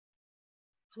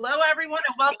Hello, everyone,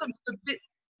 and welcome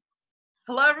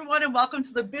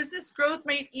to the Business Growth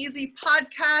Made Easy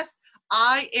podcast.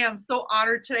 I am so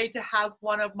honored today to have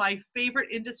one of my favorite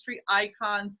industry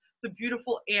icons, the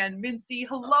beautiful Ann Mincey.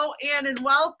 Hello, Ann, and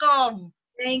welcome.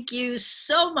 Thank you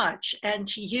so much. And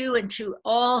to you and to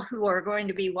all who are going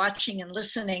to be watching and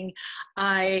listening,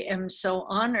 I am so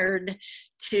honored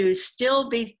to still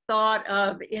be thought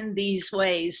of in these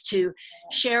ways, to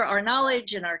share our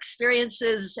knowledge and our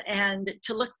experiences and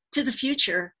to look to the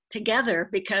future together,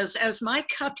 because as my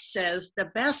cup says, the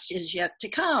best is yet to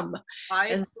come. I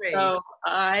agree. So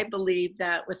I believe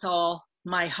that with all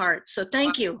my heart. So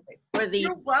thank you for these.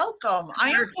 You're welcome. I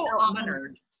am so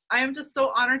honored. I am just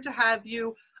so honored to have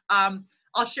you.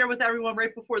 I'll share with everyone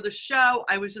right before the show.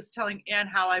 I was just telling Ann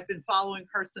how I've been following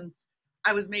her since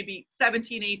I was maybe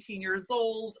 17, 18 years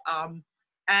old.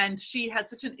 And she had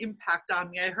such an impact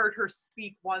on me. I heard her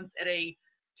speak once at a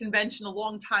convention a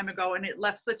long time ago, and it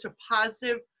left such a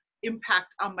positive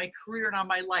impact on my career and on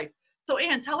my life. So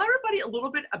Ann, tell everybody a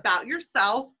little bit about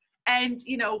yourself and,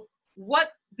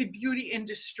 what the beauty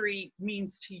industry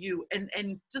means to you,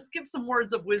 and just give some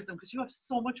words of wisdom, because you have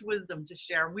so much wisdom to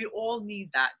share. We all need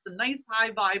that. It's a nice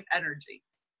high vibe energy.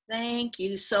 Thank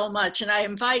you so much. And I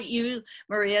invite you,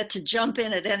 Maria, to jump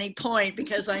in at any point,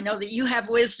 because I know that you have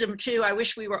wisdom too. I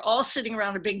wish we were all sitting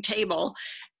around a big table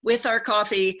with our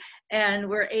coffee and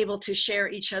we're able to share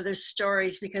each other's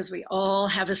stories, because we all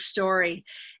have a story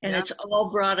and It's all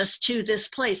brought us to this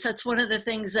place. That's one of the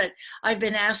things that I've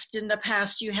been asked in the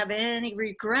past. Do you have any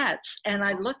regrets? And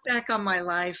I look back on my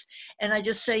life and I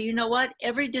just say, you know what?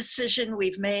 Every decision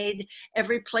we've made,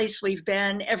 every place we've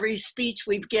been, every speech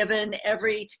we've given,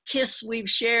 every kiss we've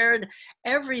shared,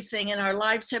 everything in our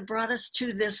lives have brought us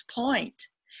to this point.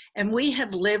 And we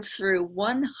have lived through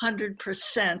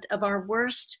 100% of our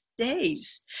worst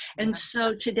days. And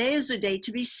so today is a day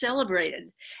to be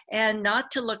celebrated and not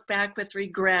to look back with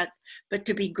regret, but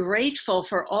to be grateful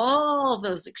for all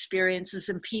those experiences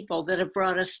and people that have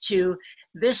brought us to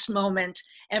this moment.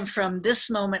 And from this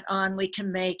moment on, we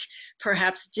can make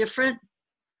perhaps different,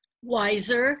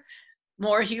 wiser,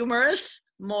 more humorous,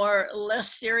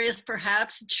 less serious,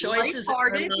 perhaps, choices in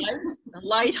our lives,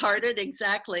 lighthearted,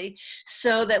 exactly,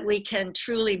 so that we can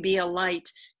truly be a light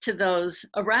to those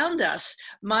around us.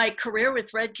 My career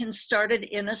with Redken started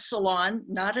in a salon,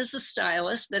 not as a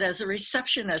stylist, but as a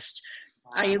receptionist.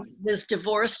 Wow. I was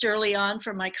divorced early on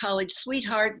from my college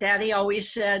sweetheart. Daddy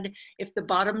always said, if the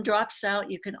bottom drops out,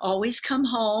 you can always come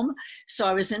home. So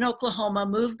I was in Oklahoma,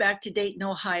 moved back to Dayton,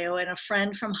 Ohio, and a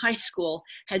friend from high school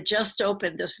had just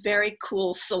opened this very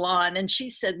cool salon. And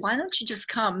she said, why don't you just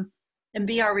come and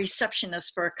be our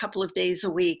receptionist for a couple of days a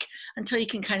week until you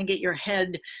can kind of get your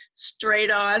head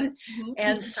straight on. Mm-hmm.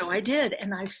 And so I did,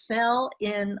 and I fell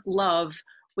in love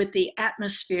with the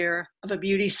atmosphere of a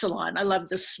beauty salon. I loved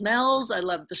the smells, I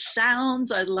loved the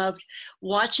sounds, I loved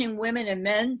watching women and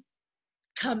men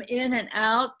come in and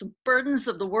out, the burdens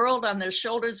of the world on their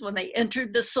shoulders when they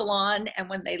entered the salon, and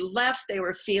when they left, they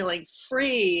were feeling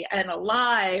free and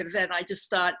alive. And I just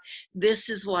thought, this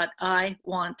is what I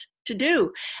want to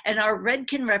do. And our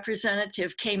Redken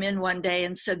representative came in one day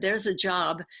and said, there's a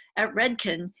job at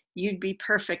Redken you'd be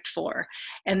perfect for.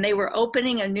 And they were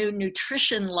opening a new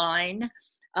nutrition line,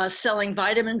 selling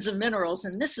vitamins and minerals.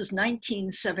 And this is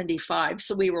 1975.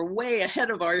 So we were way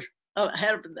ahead of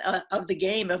the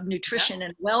game of nutrition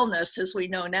and wellness as we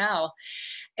know now.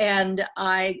 And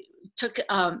I took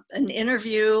an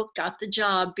interview, got the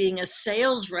job being a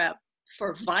sales rep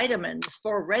for vitamins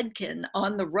for Redken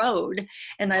on the road.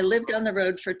 And I lived on the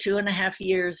road for 2.5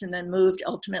 years and then moved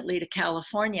ultimately to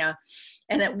California.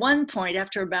 And at one point,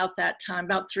 after about that time,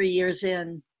 about 3 years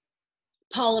in,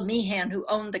 Paula Meehan, who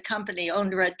owned the company,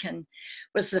 owned Redken,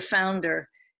 was the founder,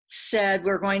 said,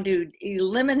 we're going to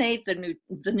eliminate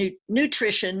the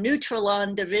nutrition,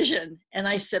 Nutrilon division. And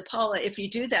I said, Paula, if you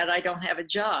do that, I don't have a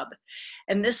job.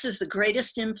 And this is the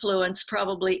greatest influence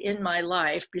probably in my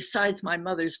life, besides my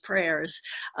mother's prayers.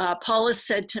 Paula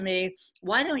said to me,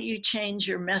 why don't you change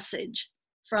your message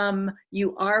from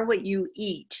you are what you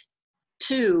eat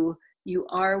to you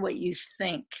are what you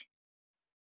think?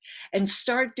 And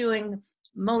start doing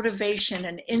motivation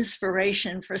and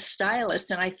inspiration for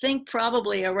stylists. And I think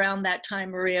probably around that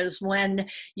time, Maria, is when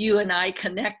you and I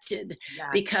connected,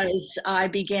 because I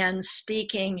began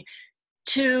speaking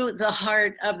to the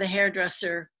heart of the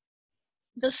hairdresser,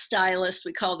 the stylist,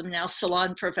 we call them now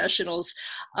salon professionals.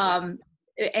 And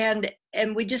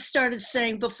we just started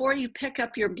saying, before you pick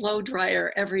up your blow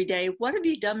dryer every day, what have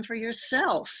you done for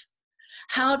yourself?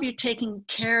 How have you taken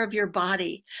care of your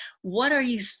body? What are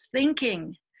you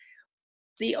thinking?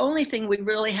 The only thing we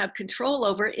really have control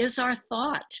over is our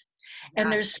thought.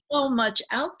 And there's so much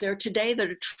out there today that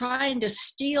are trying to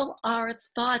steal our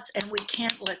thoughts, and we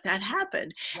can't let that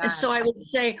happen. And so I would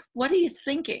say, what are you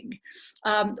thinking?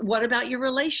 What about your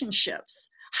relationships?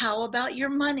 How about your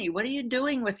money? What are you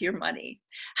doing with your money?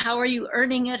 How are you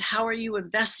earning it? How are you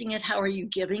investing it? How are you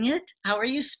giving it? How are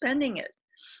you spending it?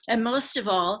 And most of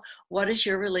all, what is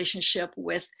your relationship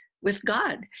with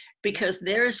God? Because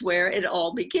there's where it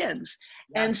all begins.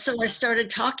 And so I started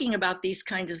talking about these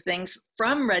kinds of things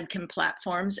from Redken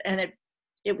platforms, and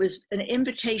it was an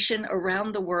invitation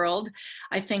around the world.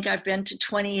 I think I've been to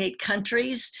 28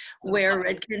 countries where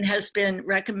Redken has been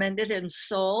recommended and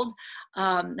sold,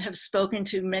 have spoken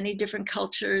to many different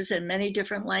cultures and many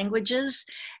different languages,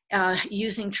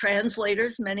 using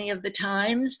translators many of the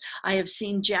times. I have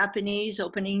seen Japanese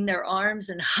opening their arms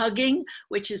and hugging,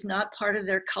 which is not part of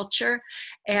their culture.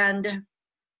 And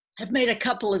I've made a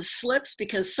couple of slips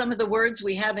because some of the words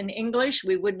we have in English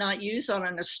we would not use on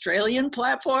an Australian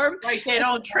platform. Right, they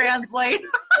don't translate.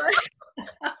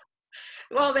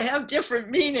 Well, they have different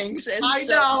meanings. And I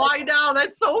know.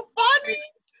 That's so funny.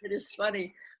 It is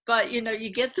funny. But, you know,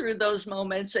 you get through those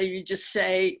moments and you just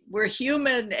say, we're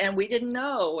human and we didn't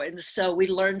know. And so we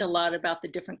learned a lot about the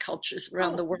different cultures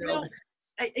around the world. You know,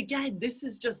 again, this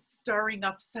is just stirring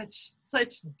up such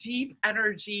deep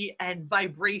energy and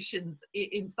vibrations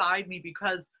inside me,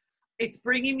 because it's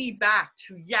bringing me back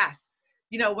to, yes,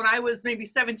 you know, when I was maybe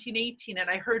 17, 18, and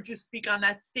I heard you speak on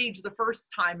that stage the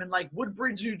first time in like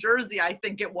Woodbridge, New Jersey, I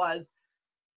think it was.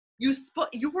 You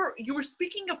were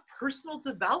speaking of personal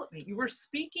development. You were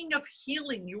speaking of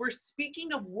healing. You were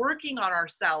speaking of working on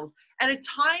ourselves at a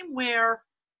time where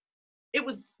it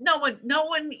was no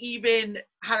one even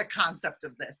had a concept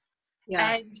of this.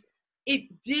 Yeah. And it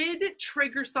did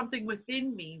trigger something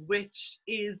within me, which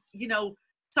is, you know,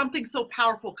 something so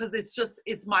powerful, because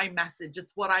it's my message.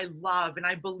 It's what I love. And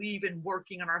I believe in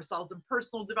working on ourselves and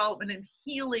personal development and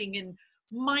healing and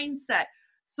mindset.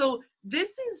 So this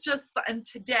is just, and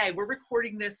today we're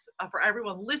recording this for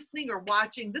everyone listening or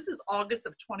watching. This is August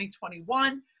of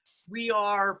 2021. We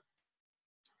are,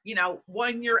 you know,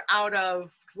 1 year out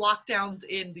of lockdowns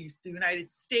in the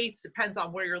United States. Depends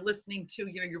on where you're listening to.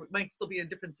 You know, you might still be in a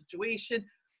different situation.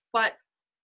 But,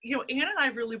 you know, Ann and I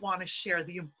really want to share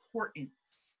the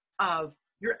importance of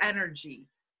your energy,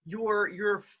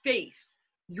 your faith,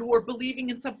 you're believing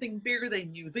in something bigger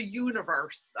than you, the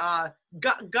universe,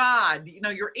 God, you know,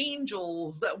 your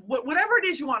angels, whatever it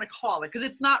is you want to call it, because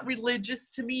it's not religious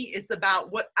to me. It's about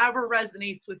whatever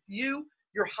resonates with you,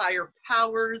 your higher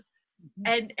powers,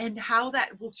 and how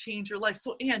that will change your life.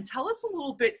 So Ann, tell us a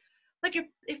little bit, like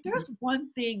if there's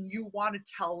one thing you want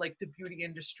to tell like the beauty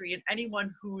industry and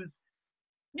anyone who's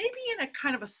maybe in a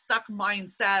kind of a stuck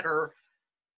mindset or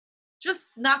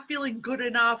just not feeling good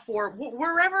enough, or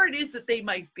wherever it is that they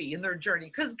might be in their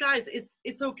journey. Because guys,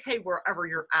 it's okay wherever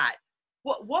you're at.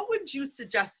 What would you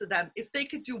suggest to them if they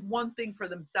could do one thing for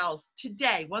themselves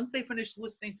today, once they finish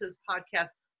listening to this podcast?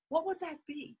 What would that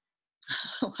be?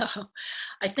 Wow.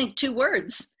 I think 2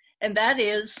 words, and that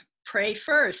is pray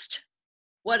first.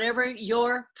 Whatever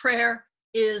your prayer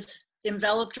is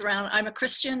enveloped around. I'm a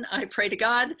Christian. I pray to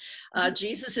God.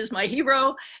 Jesus is my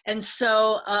hero. And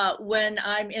so when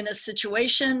I'm in a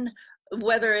situation,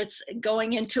 whether it's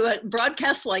going into a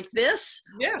broadcast like this,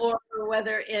 or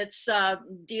whether it's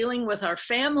dealing with our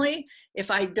family, if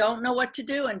I don't know what to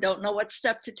do and don't know what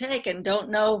step to take and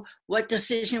don't know what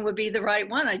decision would be the right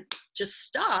one, I just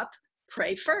stop,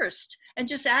 pray first, and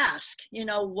just ask, you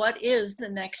know, what is the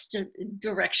next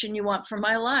direction you want for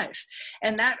my life?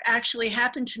 And that actually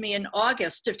happened to me in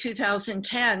August of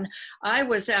 2010. I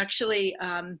was actually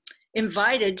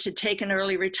invited to take an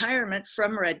early retirement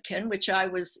from Redken, which I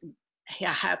was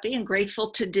happy and grateful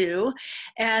to do.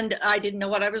 And I didn't know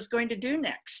what I was going to do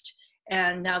next.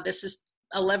 And now this is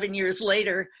 11 years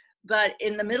later. But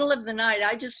in the middle of the night,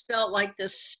 I just felt like the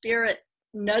spirit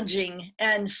nudging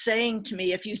and saying to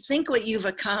me, if you think what you've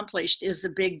accomplished is a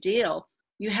big deal,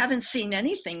 you haven't seen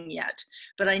anything yet,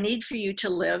 but I need for you to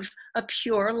live a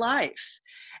pure life.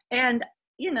 And,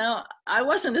 you know, I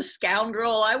wasn't a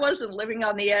scoundrel. I wasn't living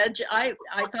on the edge. I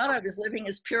thought I was living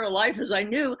as pure a life as I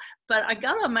knew, but I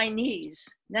got on my knees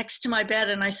next to my bed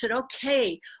and I said,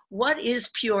 okay, what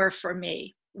is pure for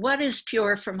me? What is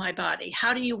pure for my body?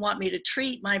 How do you want me to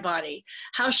treat my body?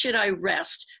 How should I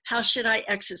rest? How should I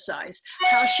exercise?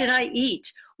 How should I eat?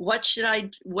 What should I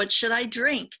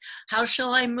drink? How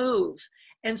shall I move?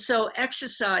 And so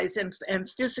exercise and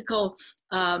physical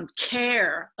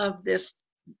care of this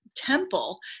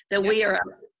temple that we are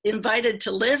invited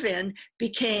to live in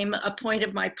became a point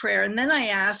of my prayer. And then I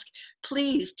ask,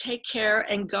 please take care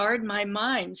and guard my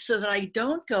mind so that I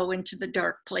don't go into the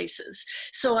dark places,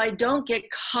 so I don't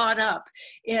get caught up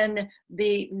in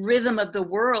the rhythm of the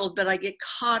world, but I get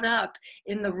caught up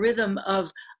in the rhythm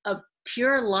of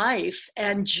pure life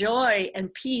and joy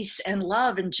and peace and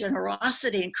love and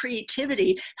generosity and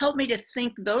creativity. Help me to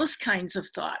think those kinds of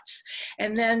thoughts.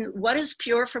 And then what is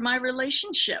pure for my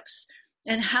relationships?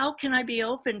 And how can I be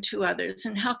open to others?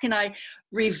 And how can I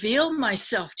reveal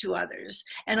myself to others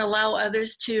and allow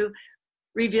others to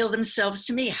reveal themselves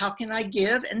to me? How can I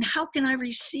give and how can I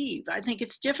receive? I think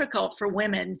it's difficult for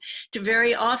women to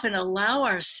very often allow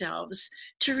ourselves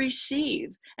to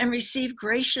receive and receive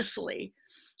graciously.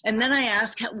 And then I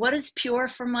ask, what is pure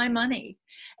for my money?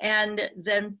 And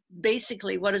then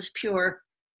basically, what is pure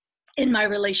in my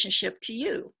relationship to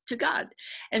you, to God?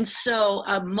 And so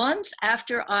a month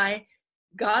after I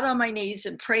got on my knees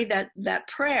and prayed that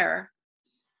prayer,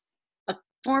 a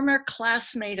former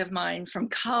classmate of mine from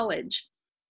college,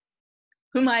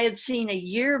 whom I had seen a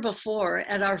year before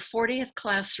at our 40th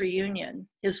class reunion,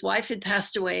 his wife had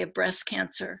passed away of breast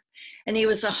cancer, and he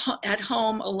was at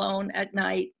home alone at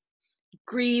night,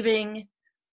 grieving,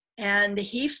 and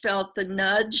he felt the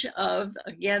nudge of,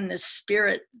 again, this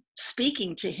spirit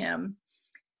speaking to him,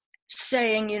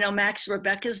 saying, you know, Max,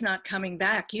 Rebecca's not coming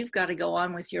back. You've got to go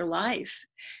on with your life.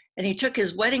 And he took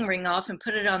his wedding ring off and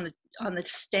put it on the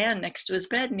stand next to his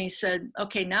bed, and he said,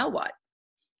 okay, now what?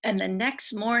 And the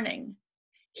next morning,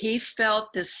 he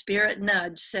felt the spirit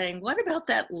nudge saying, what about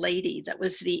that lady that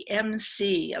was the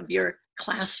MC of your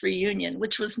class reunion,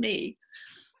 which was me?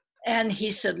 And he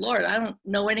said, Lord, I don't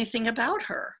know anything about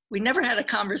her. We never had a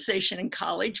conversation in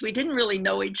college. We didn't really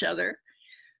know each other.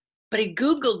 But he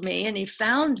Googled me and he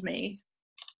found me.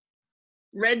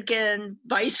 Redken,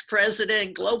 Vice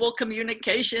President, Global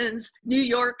Communications, New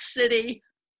York City.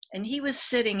 And he was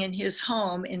sitting in his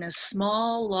home in a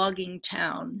small logging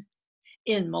town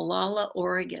in Molalla,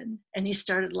 Oregon. And he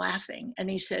started laughing.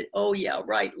 And he said, oh, yeah,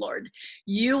 right, Lord.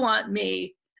 You want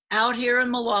me out here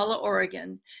in Molalla,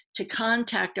 Oregon, to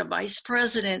contact a vice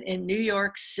president in New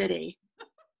York City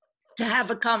to have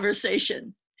a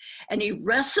conversation. And he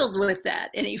wrestled with that,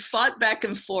 and he fought back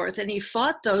and forth, and he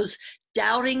fought those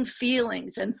doubting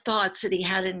feelings and thoughts that he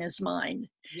had in his mind,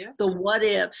 the what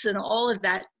ifs and all of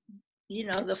that, you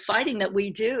know, the fighting that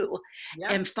we do.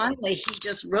 And finally, he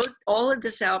just wrote all of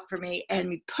this out for me, and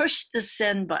we pushed the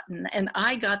send button, and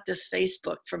I got this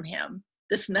Facebook from him,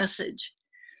 this message.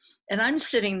 And I'm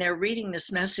sitting there reading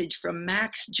this message from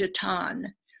Max Jatan,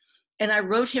 and I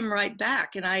wrote him right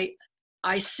back. And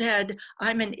I said,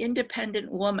 I'm an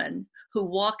independent woman who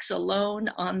walks alone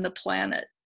on the planet.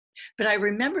 But I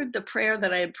remembered the prayer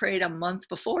that I had prayed a month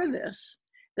before this,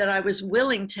 that I was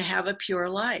willing to have a pure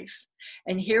life.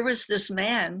 And here was this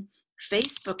man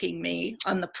Facebooking me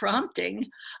on the prompting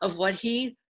of what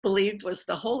he believed was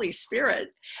the Holy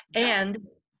Spirit. And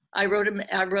I wrote him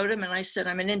and I said,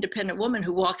 I'm an independent woman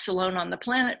who walks alone on the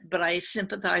planet, but I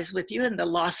sympathize with you in the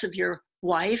loss of your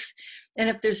wife. And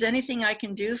if there's anything I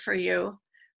can do for you,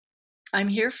 I'm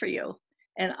here for you.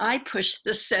 And I pushed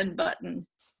the send button.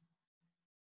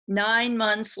 9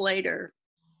 months later,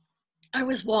 I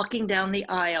was walking down the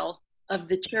aisle of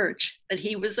the church that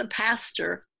he was a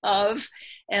pastor of,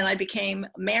 and I became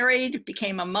married,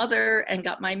 became a mother, and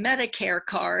got my Medicare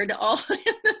card all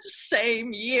in the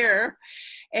same year.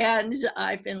 And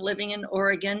I've been living in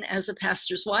Oregon as a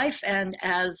pastor's wife and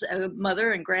as a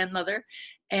mother and grandmother.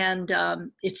 And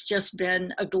it's just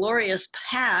been a glorious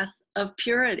path of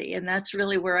purity. And that's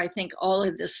really where I think all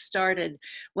of this started.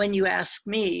 When you ask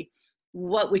me,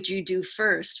 what would you do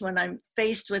first when I'm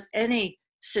faced with any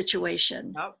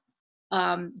situation?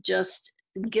 Just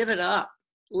give it up,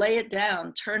 lay it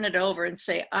down, turn it over and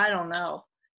say, I don't know.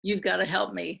 You've got to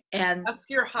help me. And ask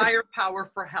your higher power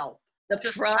for help. The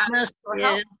promise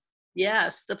is,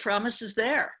 yes, the promise is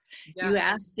there. You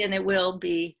ask and it will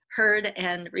be heard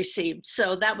and received.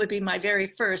 So that would be my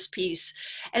very first piece.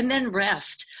 And then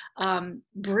rest.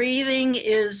 Breathing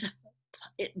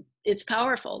it's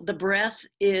powerful. The breath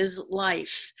is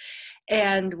life.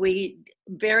 And we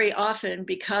very often,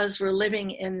 because we're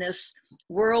living in this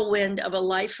whirlwind of a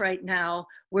life right now,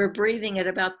 we're breathing at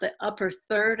about the upper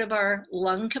third of our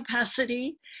lung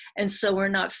capacity. And so we're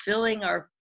not filling our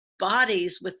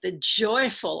bodies with the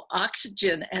joyful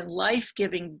oxygen and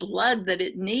life-giving blood that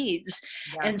it needs.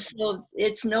 And so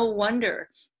it's no wonder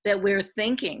that we're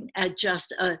thinking at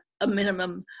just a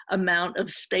minimum amount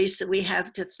of space that we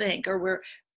have to think, or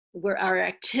we're our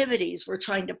activities, we're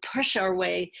trying to push our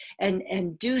way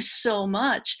and do so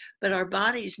much, but our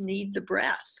bodies need the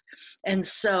breath. And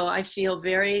so I feel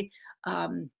very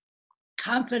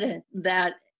confident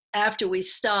that after we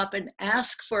stop and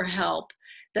ask for help,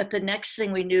 that the next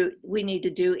thing we need to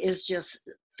do is just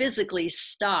physically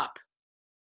stop,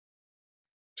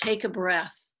 take a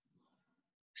breath,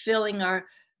 filling our,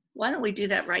 why don't we do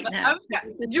that right now?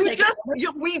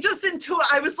 We just into it.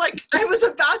 I was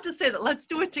about to say that. Let's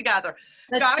do it together.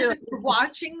 Guys, if you're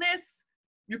watching this,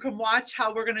 you can watch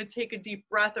how we're going to take a deep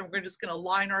breath, and we're just going to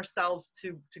align ourselves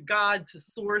to God, to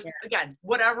source. Yes. Again,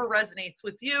 whatever resonates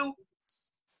with you.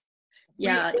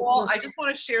 Yeah. I just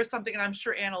want to share something, and I'm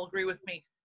sure Ann will agree with me.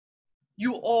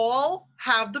 You all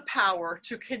have the power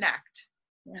to connect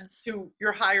to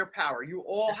your higher power. You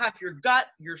all have your gut,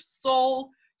 your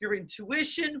soul, your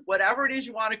intuition, whatever it is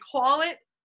you want to call it.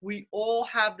 We all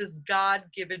have this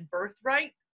God-given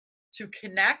birthright to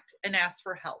connect and ask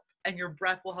for help. And your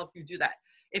breath will help you do that.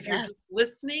 If you're just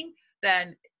listening,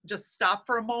 then just stop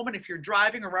for a moment. If you're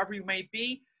driving or wherever you may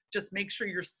be, just make sure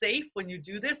you're safe when you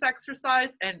do this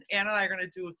exercise. And Ann and I are going to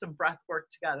do some breath work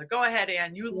together. Go ahead,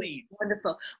 Ann, you lead.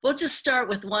 Wonderful. We'll just start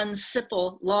with one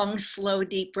simple, long, slow,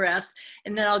 deep breath.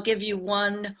 And then I'll give you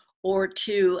one or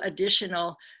two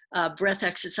additional breath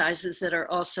exercises that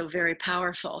are also very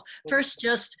powerful. First,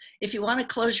 just if you want to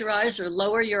close your eyes or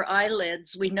lower your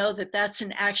eyelids, we know that that's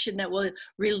an action that will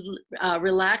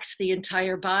relax the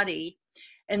entire body.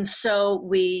 And so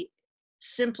we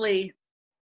simply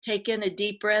take in a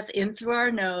deep breath in through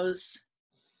our nose,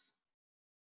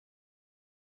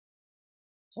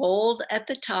 hold at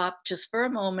the top just for a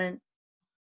moment,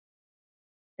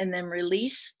 and then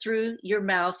release through your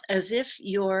mouth as if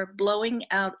you're blowing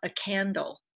out a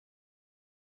candle.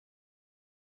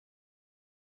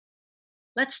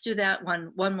 Let's do that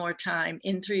one more time.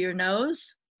 In through your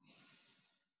nose,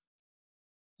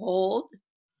 hold,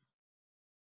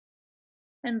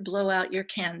 and blow out your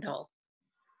candle.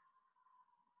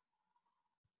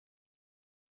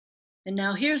 And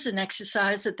now here's an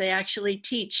exercise that they actually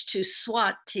teach to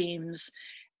SWAT teams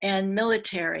and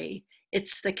military.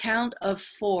 It's the count of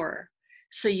 4.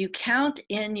 So you count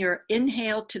in your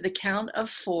inhale to the count of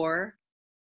 4,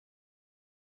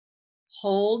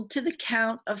 hold to the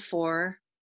count of 4,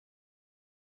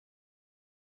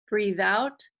 breathe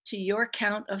out to your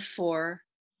count of 4,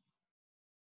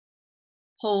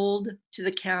 hold to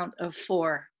the count of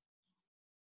 4.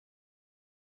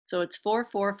 So it's 4,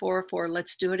 4, 4, 4.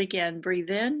 Let's do it again. Breathe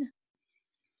in,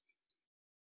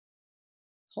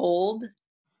 hold,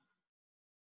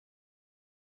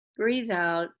 breathe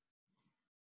out,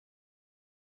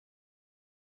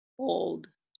 hold.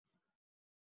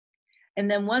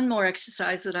 And then one more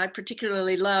exercise that I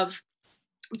particularly love.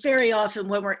 Very often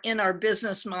when we're in our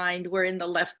business mind, we're in the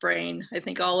left brain. I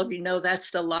think all of you know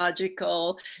that's the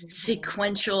logical,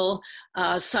 sequential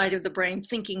side of the brain,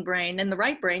 thinking brain. And the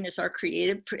right brain is our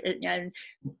creative and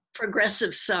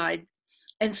progressive side.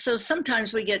 And so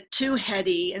sometimes we get too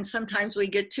heady and sometimes we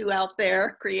get too out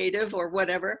there, creative or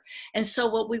whatever. And so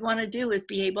what we want to do is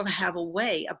be able to have a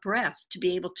way, a breath, to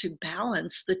be able to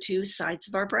balance the two sides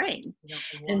of our brain.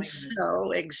 And so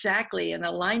exactly, in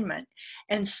alignment.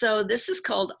 And so this is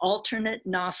called alternate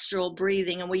nostril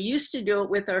breathing. And we used to do it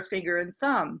with our finger and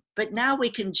thumb, but now we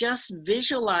can just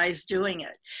visualize doing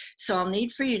it. So I'll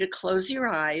need for you to close your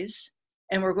eyes.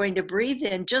 And we're going to breathe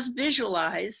in, just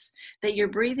visualize that you're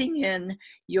breathing in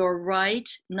your right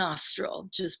nostril.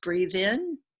 Just breathe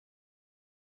in.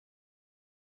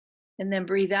 And then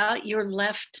breathe out your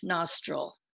left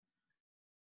nostril.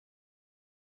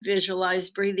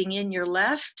 Visualize breathing in your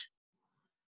left.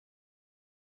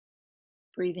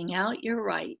 Breathing out your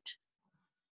right.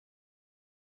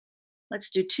 Let's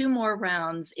do 2 more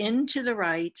rounds. Into the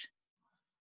right.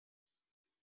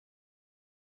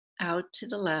 Out to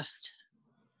the left.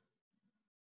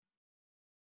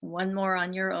 One more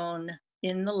on your own,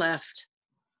 in the left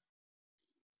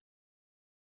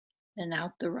and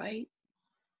out the right.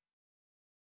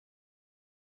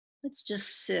 Let's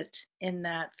just sit in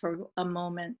that for a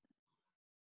moment.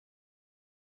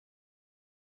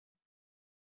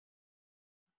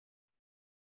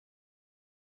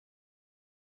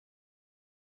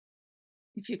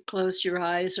 If you've closed your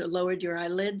eyes or lowered your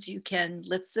eyelids, you can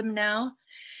lift them now.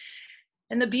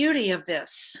 And the beauty of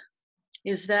this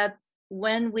is that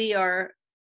when we are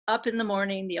up in the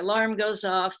morning, the alarm goes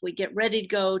off, we get ready to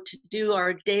go to do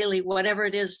our daily, whatever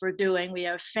it is we're doing. We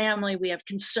have family, we have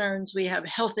concerns, we have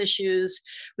health issues,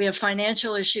 we have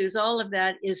financial issues. All of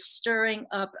that is stirring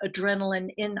up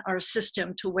adrenaline in our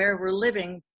system to where we're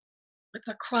living with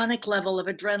a chronic level of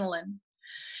adrenaline.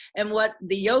 And what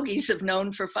the yogis have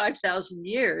known for 5,000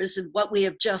 years, and what we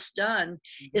have just done,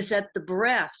 is that the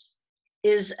breath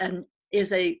is an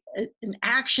is an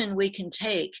action we can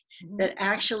take that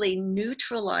actually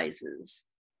neutralizes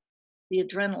the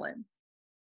adrenaline.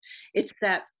 It's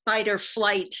that fight or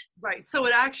flight. Right. So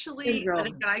it actually, syndrome.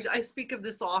 and again, I speak of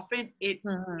this often, it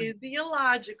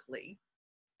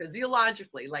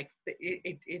physiologically, like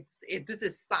this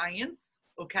is science,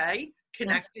 okay,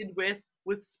 connected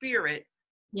with spirit.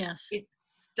 Yes. It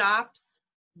stops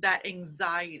that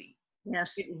anxiety.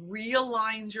 Yes. It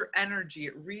realigns your energy.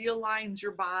 It realigns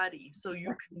your body so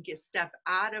you can step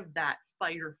out of that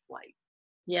fight or flight.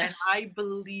 Yes. And I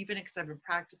believe in it because I've been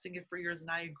practicing it for years, and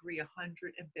I agree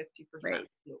 150%.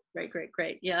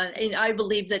 Great. Yeah, and I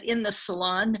believe that in the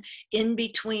salon, in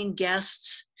between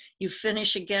guests, you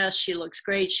finish a guest, she looks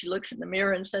great. She looks in the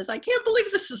mirror and says, I can't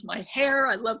believe this is my hair.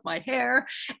 I love my hair.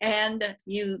 And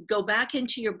you go back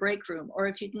into your break room, or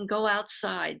if you can go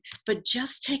outside, but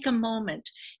just take a moment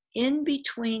in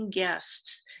between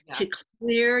guests to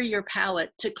clear your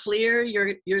palette, to clear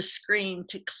your screen,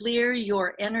 to clear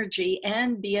your energy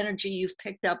and the energy you've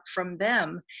picked up from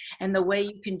them. And the way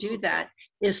you can do that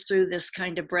is through this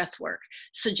kind of breath work.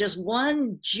 So just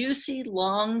one juicy,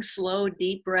 long, slow,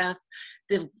 deep breath.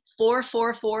 The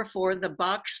 4-4-4-4, the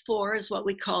box 4 is what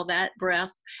we call that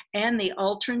breath, and the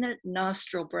alternate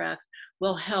nostril breath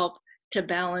will help to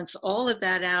balance all of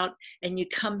that out. And you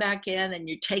come back in and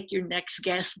you take your next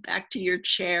guest back to your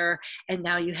chair, and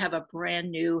now you have a brand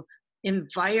new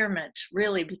environment,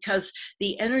 really, because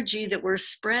the energy that we're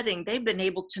spreading, they've been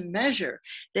able to measure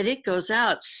that it goes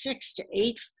out 6 to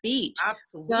 8 feet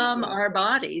from our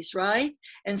bodies, right?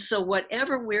 And so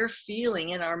whatever we're feeling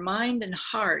in our mind and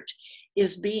heart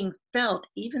is being felt,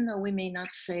 even though we may not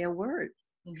say a word.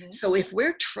 So if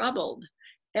we're troubled,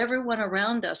 everyone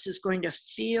around us is going to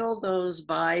feel those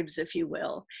vibes, if you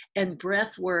will. And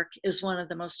breath work is one of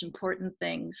the most important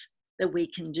things that we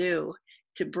can do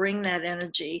to bring that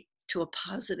energy to a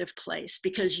positive place,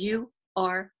 because you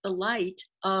are the light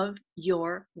of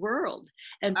your world.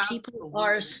 And people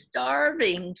are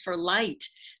starving for light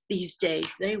these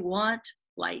days. They want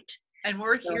light. And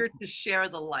we're here to share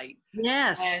the light.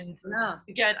 Yes. And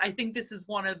again, I think this is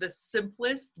one of the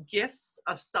simplest gifts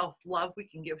of self-love we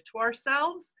can give to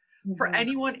ourselves. For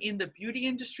anyone in the beauty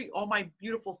industry, all my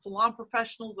beautiful salon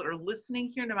professionals that are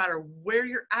listening here, no matter where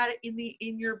you're at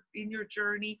in your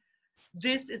journey,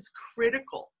 this is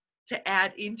critical to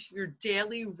add into your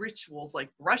daily rituals, like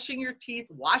brushing your teeth,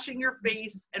 washing your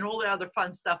face, and all the other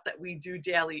fun stuff that we do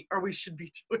daily, or we should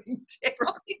be doing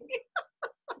daily.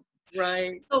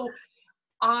 Right. So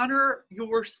honor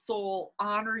your soul,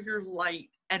 honor your light,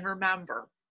 and remember,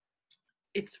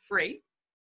 it's free.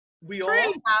 We all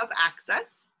have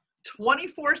access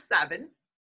 24/7.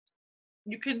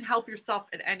 You can help yourself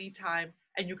at any time,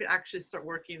 and you can actually start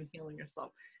working and healing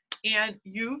yourself. And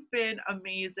you've been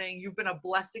amazing. You've been a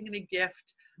blessing and a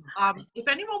gift. If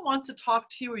anyone wants to talk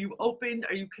to you,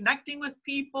 are you connecting with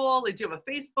people? Do you have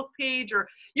a Facebook page? Or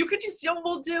you could just,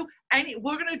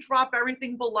 we're going to drop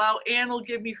everything below. Ann will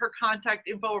give me her contact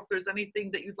info if there's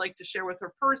anything that you'd like to share with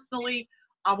her personally.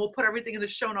 We'll put everything in the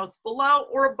show notes below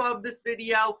or above this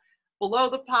video, below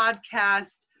the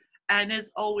podcast. And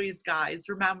as always, guys,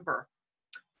 remember,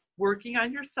 working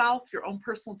on yourself, your own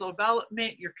personal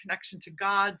development, your connection to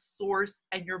God, source,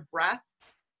 and your breath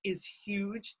is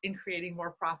huge in creating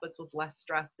more profits with less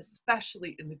stress,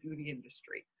 especially in the beauty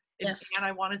industry. And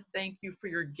I want to thank you for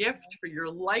your gift, for your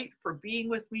light, for being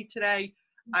with me today.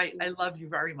 I love you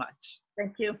very much.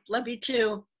 Thank you. Love you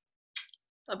too.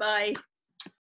 Bye-bye.